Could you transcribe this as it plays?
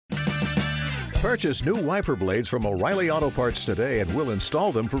Purchase new wiper blades from O'Reilly Auto Parts today and we'll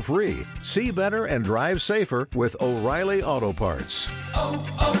install them for free. See better and drive safer with O'Reilly Auto Parts.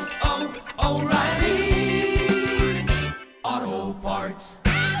 O'Reilly Auto Parts.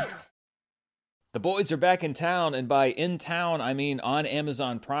 The boys are back in town, and by in town, I mean on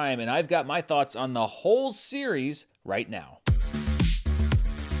Amazon Prime, and I've got my thoughts on the whole series right now.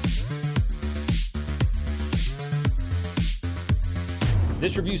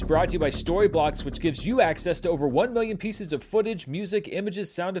 This review is brought to you by Storyblocks, which gives you access to over 1 million pieces of footage, music,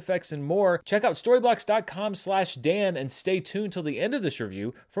 images, sound effects, and more. Check out storyblocks.com/Dan and stay tuned till the end of this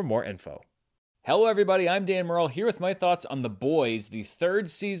review for more info. Hello everybody, I'm Dan Murrell here with my thoughts on The Boys. The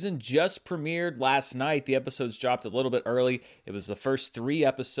third season just premiered last night. The episodes dropped a little bit early. It was the first 3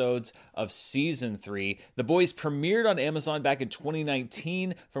 episodes of season 3. The Boys premiered on Amazon back in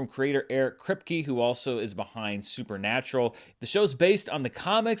 2019 from creator Eric Kripke, who also is behind Supernatural. The show's based on the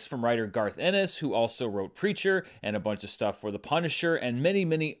comics from writer Garth Ennis, who also wrote Preacher and a bunch of stuff for The Punisher and many,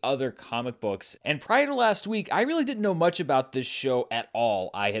 many other comic books. And prior to last week, I really didn't know much about this show at all.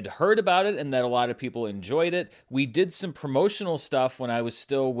 I had heard about it and that a lot of people enjoyed it. We did some promotional stuff when I was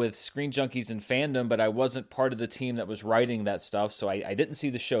still with Screen Junkies and Fandom, but I wasn't part of the team that was writing that stuff, so I didn't see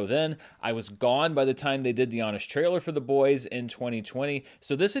the show then. I was gone by the time they did the honest trailer for The Boys in 2020,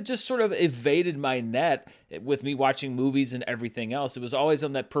 so this had just sort of evaded my net with me watching movies and everything else. It was always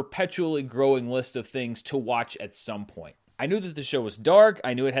on that perpetually growing list of things to watch at some point. I knew that the show was dark,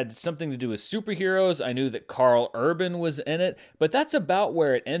 I knew it had something to do with superheroes, I knew that Carl Urban was in it, but that's about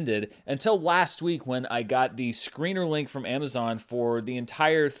where it ended until last week when I got the screener link from Amazon for the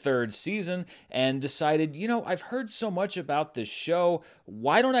entire third season and decided, I've heard so much about this show,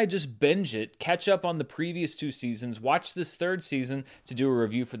 why don't I just binge it, catch up on the previous 2 seasons, watch this third season to do a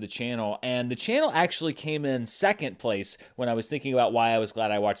review for the channel, and the channel actually came in second place when I was thinking about why I was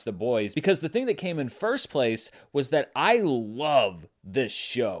glad I watched The Boys, because the thing that came in first place was that I love this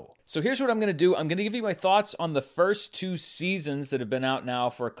show. So here's what I'm going to do. I'm going to give you my thoughts on the first 2 seasons that have been out now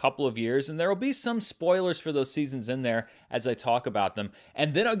for a couple of years, and there will be some spoilers for those seasons in there as I talk about them.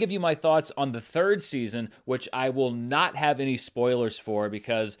 And then I'll give you my thoughts on the third season, which I will not have any spoilers for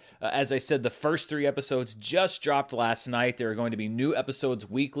because, as I said, the first 3 episodes just dropped last night. There are going to be new episodes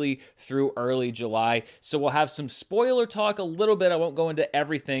weekly through early July. So we'll have some spoiler talk a little bit. I won't go into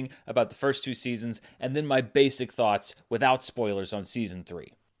everything about the first 2 seasons, and then my basic thoughts without spoilers on season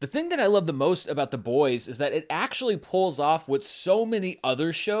 3. The thing that I love the most about The Boys is that it actually pulls off what so many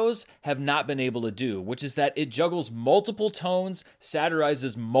other shows have not been able to do, which is that it juggles multiple tones,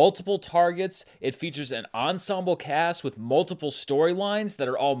 satirizes multiple targets, it features an ensemble cast with multiple storylines that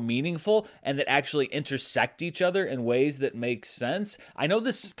are all meaningful and that actually intersect each other in ways that make sense. I know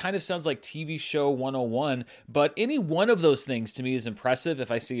this kind of sounds like TV show 101, but any one of those things to me is impressive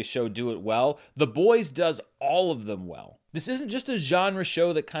if I see a show do it well. The Boys does all of them well. This isn't just a genre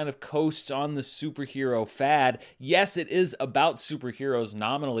show that kind of coasts on the superhero fad. Yes, it is about superheroes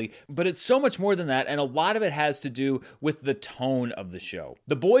nominally, but it's so much more than that, and a lot of it has to do with the tone of the show.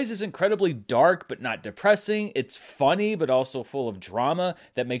 The Boys is incredibly dark, but not depressing. It's funny, but also full of drama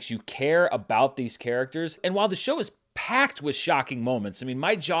that makes you care about these characters. And while the show is packed with shocking moments. I mean,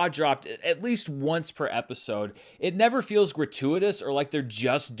 my jaw dropped at least once per episode. It never feels gratuitous or like they're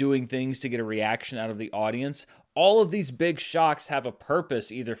just doing things to get a reaction out of the audience. All of these big shocks have a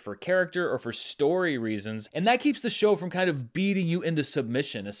purpose, either for character or for story reasons, and that keeps the show from kind of beating you into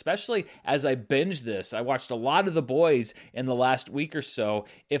submission, especially as I binge this. I watched a lot of The Boys in the last week or so.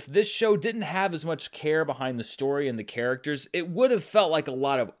 If this show didn't have as much care behind the story and the characters, it would have felt like a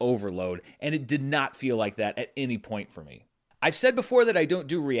lot of overload, and it did not feel like that at any point for me. I've said before that I don't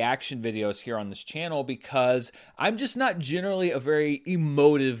do reaction videos here on this channel because I'm just not generally a very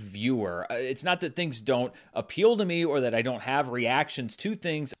emotive viewer. It's not that things don't appeal to me or that I don't have reactions to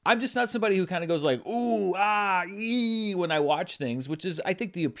things. I'm just not somebody who kind of goes like, ooh, ah, ee, when I watch things, which is, I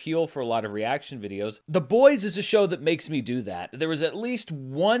think, the appeal for a lot of reaction videos. The Boys is a show that makes me do that. There was at least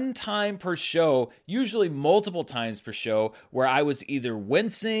one time per show, usually multiple times per show, where I was either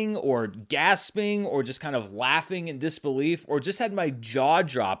wincing or gasping or just kind of laughing in disbelief, or just had my jaw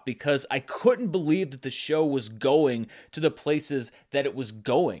drop because I couldn't believe that the show was going to the places that it was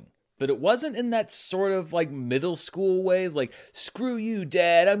going. But it wasn't in that sort of like middle school way, like, screw you,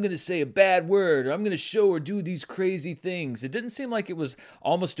 Dad, I'm going to say a bad word, or I'm going to show or do these crazy things. It didn't seem like it was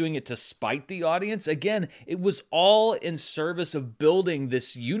almost doing it to spite the audience. Again, it was all in service of building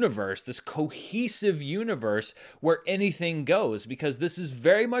this universe, this cohesive universe where anything goes, because this is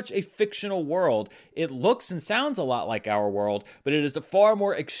very much a fictional world. It looks and sounds a lot like our world, but it is a far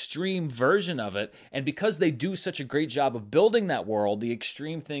more extreme version of it. And because they do such a great job of building that world, the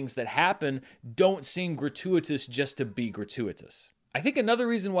extreme things that happen don't seem gratuitous just to be gratuitous. I think another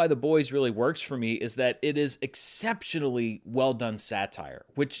reason why The Boys really works for me is that it is exceptionally well done satire,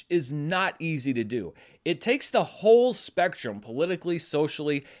 which is not easy to do. It takes the whole spectrum, politically,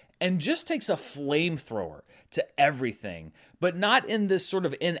 socially, and just takes a flamethrower to everything, but not in this sort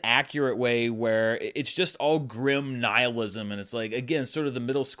of inaccurate way where it's just all grim nihilism, and it's like, again, sort of the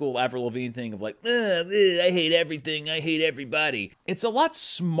middle school Avril Lavigne thing of like, I hate everything, I hate everybody. It's a lot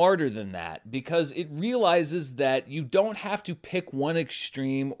smarter than that because it realizes that you don't have to pick one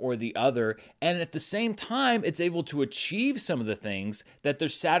extreme or the other, and at the same time, it's able to achieve some of the things that they're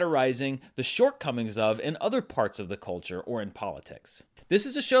satirizing the shortcomings of in other parts of the culture or in politics. This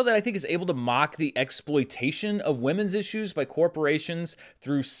is a show that I think is able to mock the exploitation of women's issues by corporations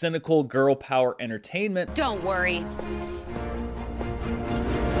through cynical girl power entertainment. Don't worry.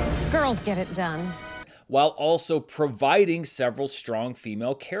 Girls get it done. While also providing several strong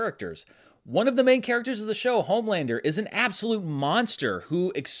female characters. One of the main characters of the show, Homelander, is an absolute monster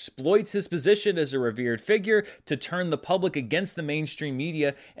who exploits his position as a revered figure to turn the public against the mainstream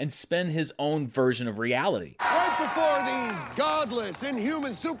media and spin his own version of reality. Right before these godless,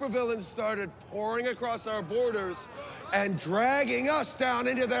 inhuman supervillains started pouring across our borders and dragging us down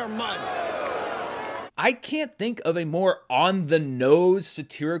into their mud. I can't think of a more on-the-nose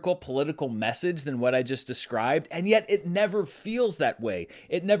satirical political message than what I just described, and yet it never feels that way.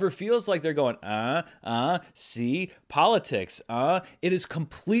 It never feels like they're going, see, politics, It is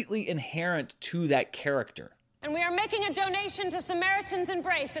completely inherent to that character. And we are making a donation to Samaritan's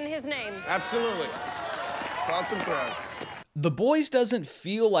Embrace in his name. Absolutely. Thoughts and prayers. The Boys doesn't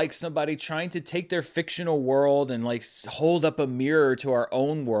feel like somebody trying to take their fictional world and like hold up a mirror to our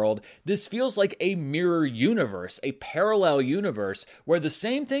own world. This feels like a mirror universe, a parallel universe where the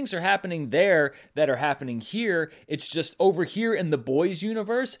same things are happening there that are happening here. It's just over here in the Boys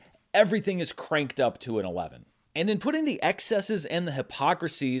universe, everything is cranked up to an 11. And in putting the excesses and the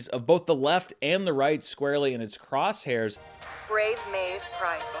hypocrisies of both the left and the right squarely in its crosshairs, Brave Maeve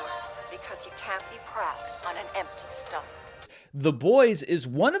Pride Boys, because you can't be proud on an empty stomach. The Boys is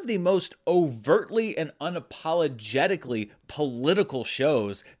one of the most overtly and unapologetically political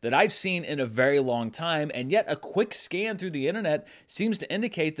shows that I've seen in a very long time, and yet a quick scan through the internet seems to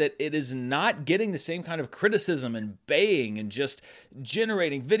indicate that it is not getting the same kind of criticism and baying and just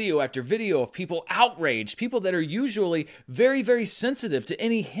generating video after video of people outraged, people that are usually very, very sensitive to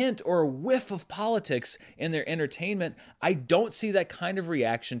any hint or whiff of politics in their entertainment. I don't see that kind of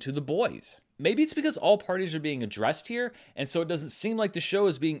reaction to The Boys. Maybe it's because all parties are being addressed here, and so it doesn't seem like the show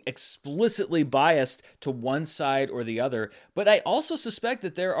is being explicitly biased to one side or the other. But I also suspect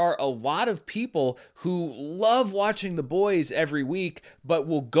that there are a lot of people who love watching The Boys every week, but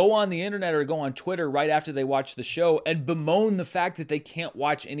will go on the internet or go on Twitter right after they watch the show and bemoan the fact that they can't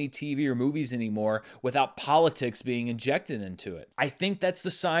watch any TV or movies anymore without politics being injected into it. I think that's the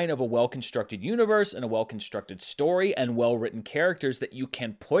sign of a well-constructed universe and a well-constructed story and well-written characters, that you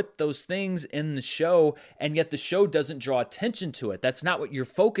can put those things in the show, and yet the show doesn't draw attention to it. That's not what you're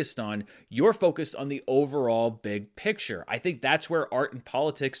focused on. You're focused on the overall big picture. I think that's where art and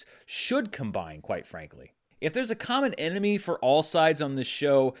politics should combine, quite frankly. If there's a common enemy for all sides on this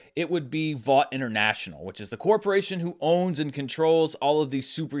show, it would be Vought International, which is the corporation who owns and controls all of these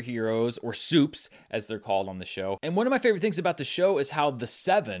superheroes, or soups, as they're called on the show. And one of my favorite things about the show is how the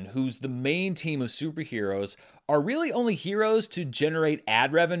Seven, who's the main team of superheroes, are really only heroes to generate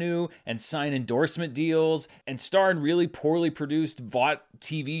ad revenue and sign endorsement deals and star in really poorly produced Vought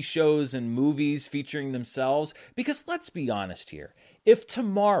TV shows and movies featuring themselves. Because let's be honest here, if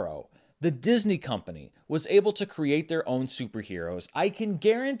tomorrow the Disney company was able to create their own superheroes, I can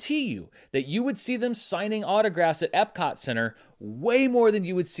guarantee you that you would see them signing autographs at Epcot Center way more than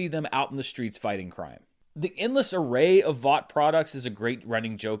you would see them out in the streets fighting crime. The endless array of Vought products is a great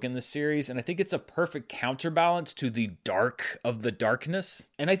running joke in this series, and I think it's a perfect counterbalance to the dark of the darkness.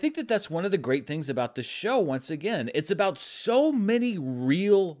 And I think that that's one of the great things about this show. Once again, it's about so many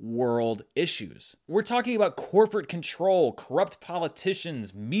real world issues. We're talking about corporate control, corrupt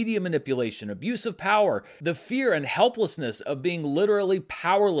politicians, media manipulation, abuse of power, the fear and helplessness of being literally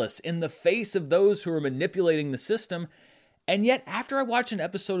powerless in the face of those who are manipulating the system. And yet, after I watch an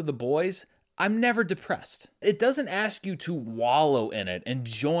episode of The Boys, I'm never depressed. It doesn't ask you to wallow in it and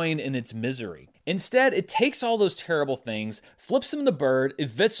join in its misery. Instead, it takes all those terrible things, flips them the bird,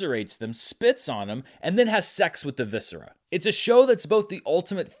 eviscerates them, spits on them, and then has sex with the viscera. It's a show that's both the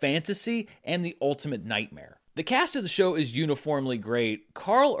ultimate fantasy and the ultimate nightmare. The cast of the show is uniformly great.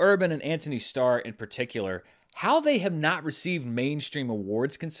 Karl Urban and Anthony Starr in particular, how they have not received mainstream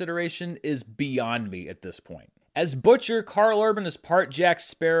awards consideration is beyond me at this point. As Butcher, Karl Urban is part Jack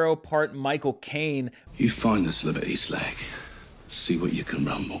Sparrow, part Michael Caine. You find this Liberty slag, see what you can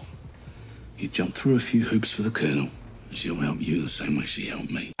rumble. You jump through a few hoops for the Colonel, and she'll help you the same way she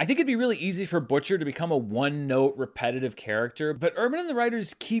helped me. I think it'd be really easy for Butcher to become a one-note, repetitive character, but Urban and the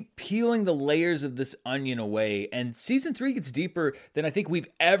writers keep peeling the layers of this onion away, and Season 3 gets deeper than I think we've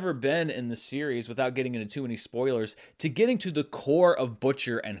ever been in the series, without getting into too many spoilers, to getting to the core of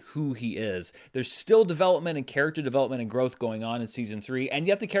Butcher and who he is. There's still development and character development and growth going on in Season 3, and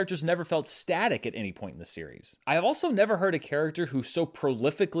yet the characters never felt static at any point in the series. I have also never heard a character who so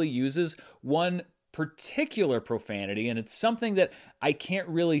prolifically uses one particular profanity, and it's something that I can't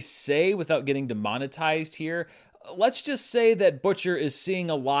really say without getting demonetized here. Let's just say that Butcher is seeing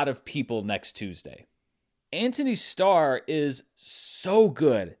a lot of people next Tuesday. Anthony Starr is so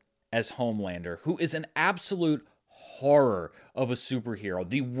good as Homelander, who is an absolute horror of a superhero.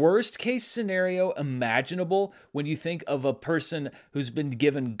 The worst case scenario imaginable when you think of a person who's been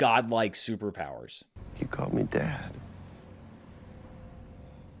given godlike superpowers. You called me Dad.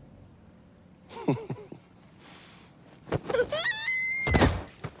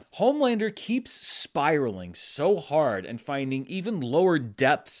 Homelander keeps spiraling so hard and finding even lower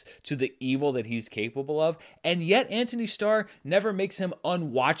depths to the evil that he's capable of, and yet Anthony Starr never makes him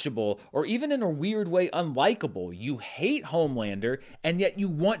unwatchable or even in a weird way unlikable. You hate Homelander, and yet you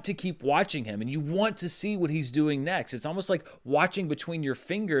want to keep watching him, and you want to see what he's doing next. It's almost like watching between your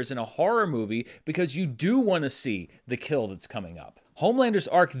fingers in a horror movie because you do want to see the kill that's coming up. Homelander's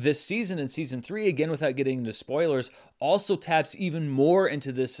arc this season, in Season 3, again without getting into spoilers, also taps even more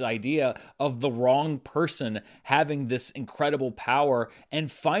into this idea of the wrong person having this incredible power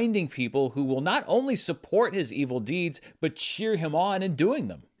and finding people who will not only support his evil deeds, but cheer him on in doing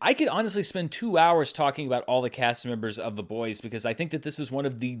them. I could honestly spend 2 hours talking about all the cast members of The Boys because I think that this is one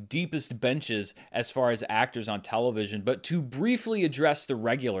of the deepest benches as far as actors on television, but to briefly address the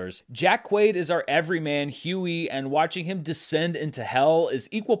regulars, Jack Quaid is our everyman Huey, and watching him descend into hell is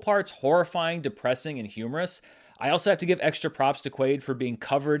equal parts horrifying, depressing, and humorous. I also have to give extra props to Quaid for being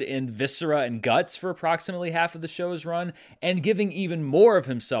covered in viscera and guts for approximately half of the show's run, and giving even more of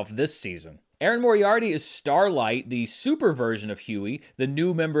himself this season. Erin Moriarty is Starlight, the super version of Huey, the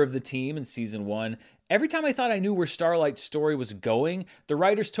new member of the team in Season 1. Every time I thought I knew where Starlight's story was going, the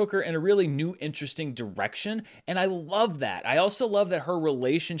writers took her in a really new, interesting direction, and I love that. I also love that her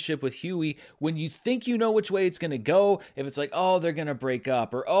relationship with Huey, when you think you know which way it's going to go, if it's like, oh, they're going to break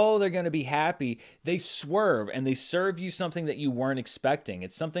up, or oh, they're going to be happy, they swerve, and they serve you something that you weren't expecting.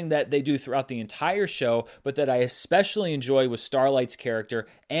 It's something that they do throughout the entire show, but that I especially enjoy with Starlight's character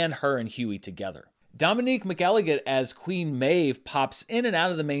and her and Huey together. Dominique McElligott as Queen Maeve pops in and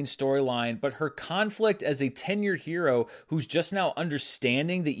out of the main storyline, but her conflict as a tenured hero who's just now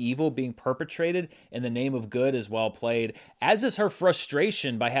understanding the evil being perpetrated in the name of good is well played, as is her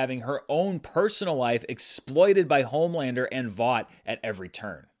frustration by having her own personal life exploited by Homelander and Vought at every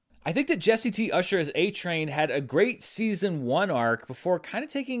turn. I think that Jesse T. Usher as A-Train had a great Season 1 arc before kind of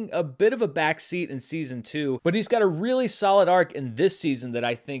taking a bit of a backseat in Season 2, but he's got a really solid arc in this season that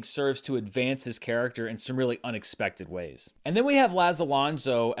I think serves to advance his character in some really unexpected ways. And then we have Laz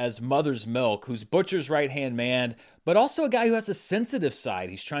Alonso as Mother's Milk, who's Butcher's right-hand man, but also a guy who has a sensitive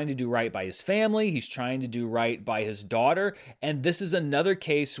side. He's trying to do right by his family, he's trying to do right by his daughter, and this is another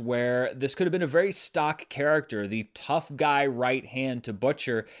case where this could have been a very stock character, the tough guy right hand to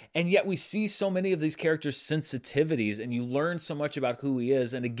Butcher, and yet we see so many of these characters' sensitivities, and you learn so much about who he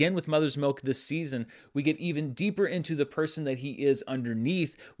is. And again, with Mother's Milk this season, we get even deeper into the person that he is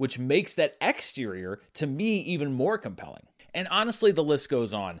underneath, which makes that exterior, to me, even more compelling. And honestly, the list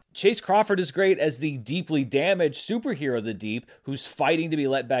goes on. Chase Crawford is great as the deeply damaged superhero of the deep who's fighting to be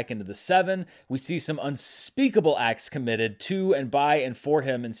let back into the Seven. We see some unspeakable acts committed to and by and for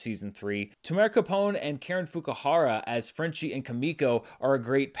him in Season 3. Tamara Capone and Karen Fukuhara as Frenchie and Kamiko are a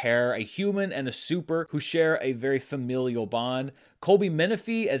great pair, a human and a super who share a very familial bond. Colby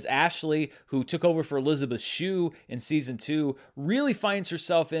Menifee as Ashley, who took over for Elizabeth Shue in Season 2, really finds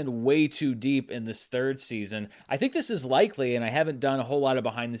herself in way too deep in this third season. I think this is likely, and I haven't done a whole lot of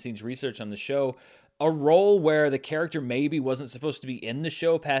behind-the-scenes research on the show, a role where the character maybe wasn't supposed to be in the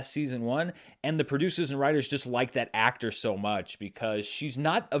show past Season 1, and the producers and writers just like that actor so much because she's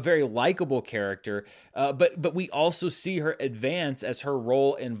not a very likable character, but we also see her advance as her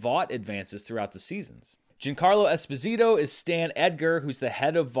role in Vought advances throughout the seasons. Giancarlo Esposito is Stan Edgar, who's the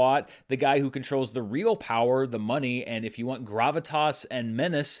head of Vought, the guy who controls the real power, the money, and if you want gravitas and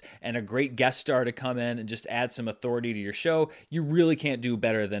menace and a great guest star to come in and just add some authority to your show, you really can't do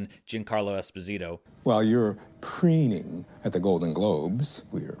better than Giancarlo Esposito. While you're preening at the Golden Globes,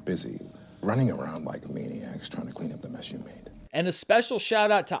 we're busy running around like maniacs trying to clean up the mess you made. And a special shout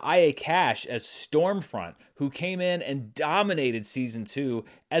out to Aya Cash as Stormfront, who came in and dominated season 2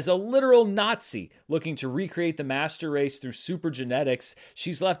 as a literal Nazi looking to recreate the master race through super genetics.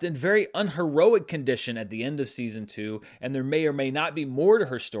 She's left in very unheroic condition at the end of season 2, and there may or may not be more to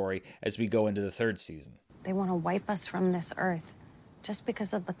her story as we go into the 3rd season. They want to wipe us from this earth just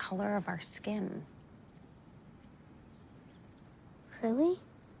because of the color of our skin. Really?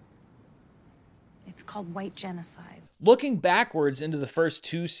 It's called white genocide. Looking backwards into the first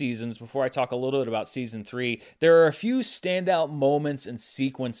 2 seasons, before I talk a little bit about season 3, there are a few standout moments and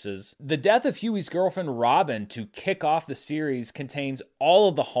sequences. The death of Huey's girlfriend Robin to kick off the series contains all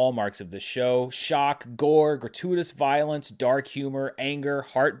of the hallmarks of the show: shock, gore, gratuitous violence, dark humor, anger,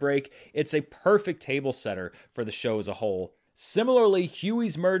 heartbreak. It's a perfect table setter for the show as a whole. Similarly,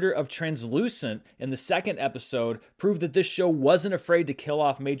 Huey's murder of Translucent in the 2nd episode proved that this show wasn't afraid to kill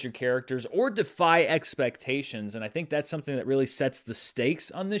off major characters or defy expectations, and I think that's something that really sets the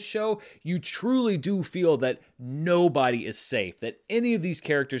stakes on this show. You truly do feel that nobody is safe, that any of these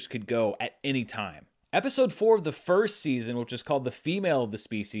characters could go at any time. Episode 4 of the 1st season, which is called The Female of the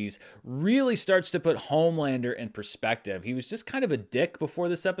Species, really starts to put Homelander in perspective. He was just kind of a dick before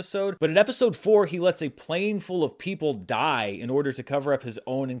this episode, but in episode 4, he lets a plane full of people die in order to cover up his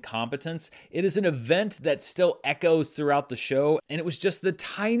own incompetence. It is an event that still echoes throughout the show, and it was just the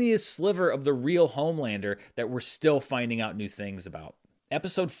tiniest sliver of the real Homelander that we're still finding out new things about.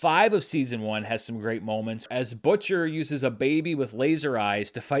 Episode 5 of Season 1 has some great moments as Butcher uses a baby with laser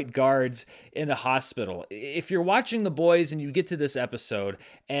eyes to fight guards in a hospital. If you're watching The Boys and you get to this episode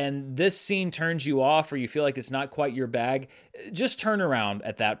and this scene turns you off or you feel like it's not quite your bag, just turn around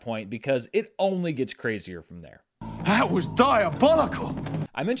at that point because it only gets crazier from there. That was diabolical!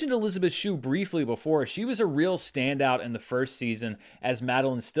 I mentioned Elizabeth Shue briefly before. She was a real standout in the 1st season as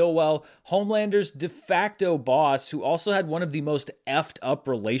Madeline Stillwell, Homelander's de facto boss, who also had one of the most effed up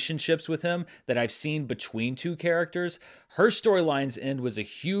relationships with him that I've seen between 2 characters. Her storyline's end was a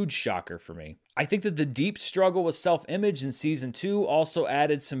huge shocker for me. I think that the deep struggle with self-image in season 2 also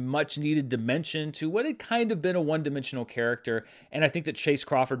added some much-needed dimension to what had kind of been a one-dimensional character, and I think that Chase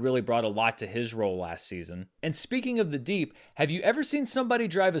Crawford really brought a lot to his role last season. And speaking of the deep, have you ever seen somebody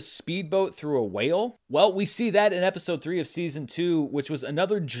drive a speedboat through a whale? Well, we see that in episode 3 of season 2, which was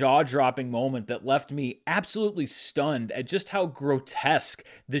another jaw-dropping moment that left me absolutely stunned at just how grotesque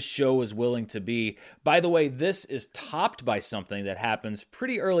this show is willing to be. By the way, this is topped by something that happens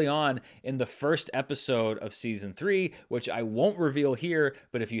pretty early on in the 1st episode of season 3, which I won't reveal here,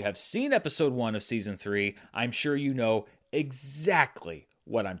 but if you have seen episode 1 of season 3, I'm sure you know exactly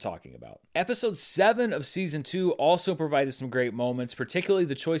what I'm talking about. Episode 7 of season 2 also provided some great moments, particularly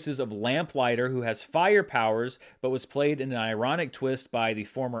the choices of Lamplighter, who has fire powers, but was played in an ironic twist by the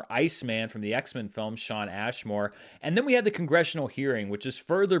former Iceman from the X-Men film, Shawn Ashmore. And then we had the congressional hearing, which is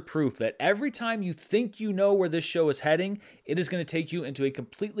further proof that every time you think you know where this show is heading, it is going to take you into a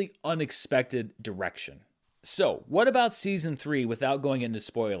completely unexpected direction. So, what about Season 3 without going into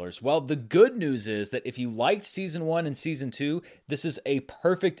spoilers? Well, the good news is that if you liked Season 1 and Season 2, this is a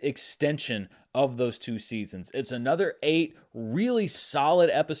perfect extension of those 2 seasons. It's another 8 really solid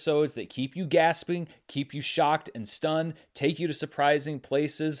episodes that keep you gasping, keep you shocked and stunned, take you to surprising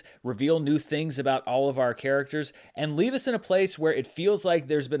places, reveal new things about all of our characters, and leave us in a place where it feels like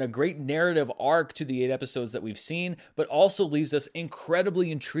there's been a great narrative arc to the 8 episodes that we've seen, but also leaves us incredibly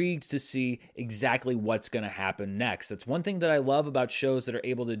intrigued to see exactly what's going to happen next. That's one thing that I love about shows that are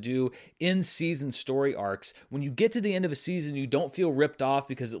able to do in-season story arcs. When you get to the end of a season, you don't feel ripped off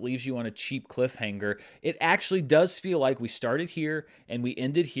because it leaves you on a cheap cliffhanger. It actually does feel like we started here and we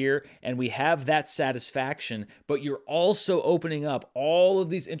ended here and we have that satisfaction, but you're also opening up all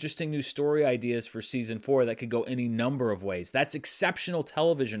of these interesting new story ideas for season 4 that could go any number of ways. That's exceptional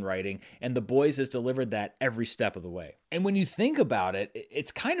television writing, and The Boys has delivered that every step of the way. And when you think about it,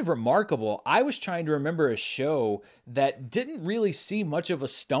 it's kind of remarkable. I was trying to remember a show that didn't really see much of a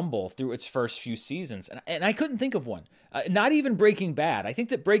stumble through its first few seasons, and I couldn't think of one. Not even Breaking Bad. I think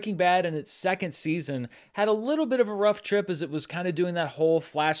that Breaking Bad in its 2nd season had a little bit of a rough trip as it was kind of doing that whole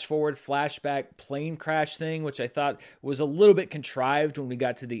flash forward, flashback plane crash thing, which I thought was a little bit contrived when we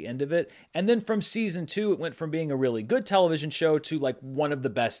got to the end of it. And then from season 2, it went from being a really good television show to like one of the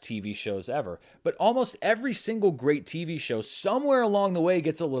best TV shows ever. But almost every single great TV show somewhere along the way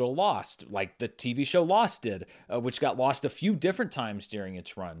gets a little lost, like the TV show Lost did, which got lost a few different times during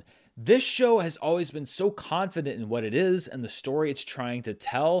its run. This show has always been so confident in what it is and the story it's trying to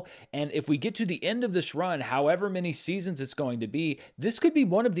tell. And if we get to the end of this run, however many seasons it's going to be, this could be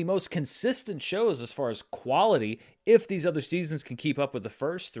one of the most consistent shows as far as quality if these other seasons can keep up with the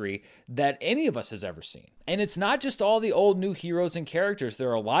first 3, that any of us has ever seen. And it's not just all the old new heroes and characters. There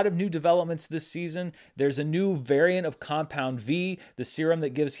are a lot of new developments this season. There's a new variant of Compound V, the serum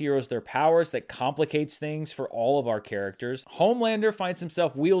that gives heroes their powers that complicates things for all of our characters. Homelander finds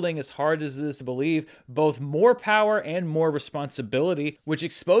himself wielding, as hard as it is to believe, both more power and more responsibility, which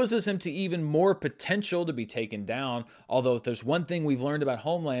exposes him to even more potential to be taken down. Although if there's one thing we've learned about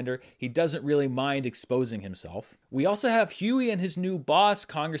Homelander, he doesn't really mind exposing himself. We also have Huey and his new boss,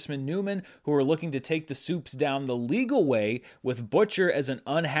 Congressman Newman, who are looking to take the Supes down the legal way, with Butcher as an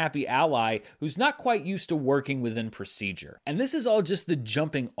unhappy ally who's not quite used to working within procedure. And this is all just the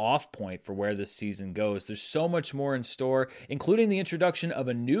jumping off point for where this season goes. There's so much more in store, including the introduction of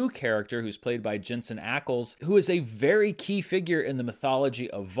a new character who's played by Jensen Ackles, who is a very key figure in the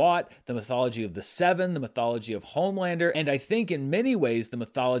mythology of Vought, the mythology of the Seven, the mythology of Homelander, and I think in many ways the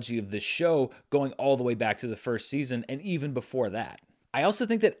mythology of this show, going all the way back to the first season and even before that. I also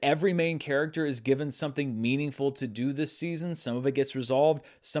think that every main character is given something meaningful to do this season. Some of it gets resolved,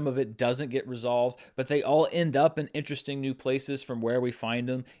 some of it doesn't get resolved, but they all end up in interesting new places from where we find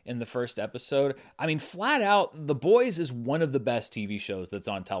them in the first episode. I mean, flat out, The Boys is one of the best TV shows that's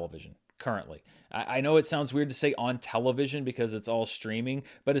on television currently. I know it sounds weird to say on television because it's all streaming,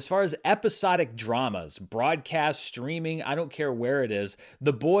 but as far as episodic dramas, broadcast, streaming, I don't care where it is,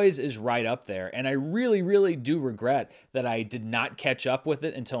 The Boys is right up there. And I really, really do regret that I did not catch up with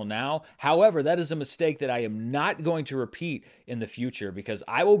it until now. However, that is a mistake that I am not going to repeat in the future, because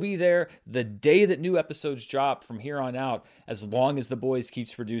I will be there the day that new episodes drop from here on out, as long as The Boys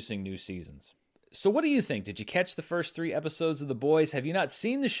keeps producing new seasons. So what do you think? Did you catch the first 3 episodes of The Boys? Have you not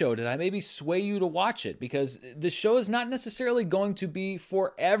seen the show? Did I maybe sway you to watch it? Because the show is not necessarily going to be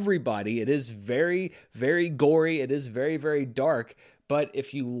for everybody. It is very, very gory. It is very, very dark. But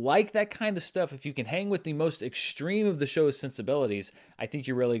if you like that kind of stuff, if you can hang with the most extreme of the show's sensibilities, I think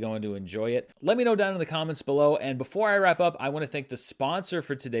you're really going to enjoy it. Let me know down in the comments below. And before I wrap up, I want to thank the sponsor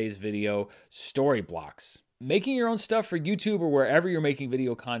for today's video, Storyblocks. Making your own stuff for YouTube or wherever you're making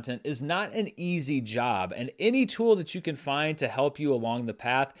video content is not an easy job, and any tool that you can find to help you along the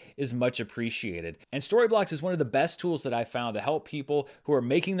path is much appreciated. And Storyblocks is one of the best tools that I found to help people who are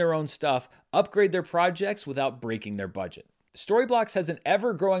making their own stuff upgrade their projects without breaking their budget. Storyblocks has an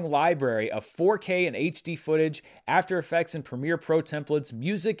ever-growing library of 4K and HD footage, After Effects and Premiere Pro templates,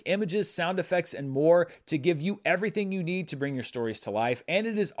 music, images, sound effects, and more to give you everything you need to bring your stories to life, and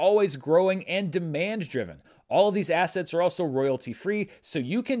it is always growing and demand-driven. All of these assets are also royalty-free, so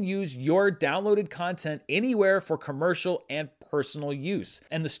you can use your downloaded content anywhere for commercial and personal use.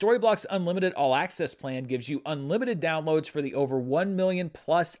 And the Storyblocks Unlimited All Access plan gives you unlimited downloads for the over 1 million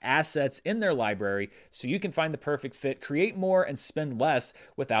plus assets in their library, so you can find the perfect fit, create more, and spend less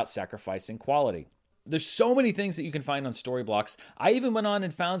without sacrificing quality. There's so many things that you can find on Storyblocks. I even went on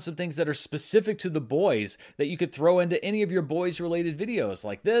and found some things that are specific to The Boys that you could throw into any of your Boys-related videos.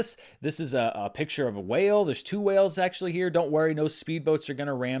 Like this. This is a picture of a whale. There's 2 whales actually here. Don't worry, no speedboats are going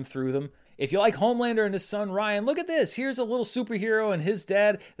to ram through them. If you like Homelander and his son Ryan, look at this. Here's a little superhero and his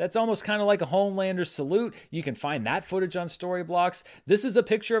dad. That's almost kind of like a Homelander salute. You can find that footage on Storyblocks. This is a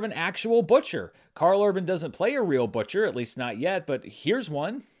picture of an actual butcher. Karl Urban doesn't play a real butcher, at least not yet, but here's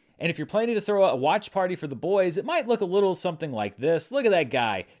one. And if you're planning to throw a watch party for The Boys, it might look a little something like this. Look at that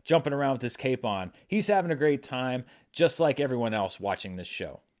guy jumping around with his cape on. He's having a great time, just like everyone else watching this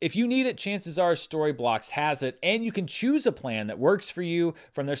show. If you need it, chances are Storyblocks has it, and you can choose a plan that works for you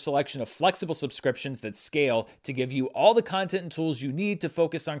from their selection of flexible subscriptions that scale to give you all the content and tools you need to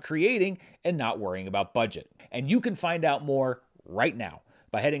focus on creating and not worrying about budget. And you can find out more right now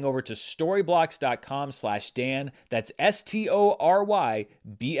by heading over to storyblocks.com/Dan. That's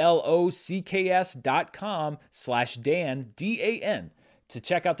STORYBLOCKS.com/Dan, DAN, to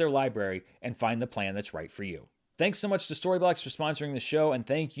check out their library and find the plan that's right for you. Thanks so much to Storyblocks for sponsoring the show, and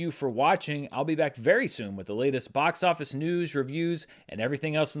thank you for watching. I'll be back very soon with the latest box office news, reviews, and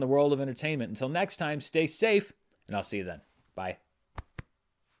everything else in the world of entertainment. Until next time, stay safe, and I'll see you then. Bye.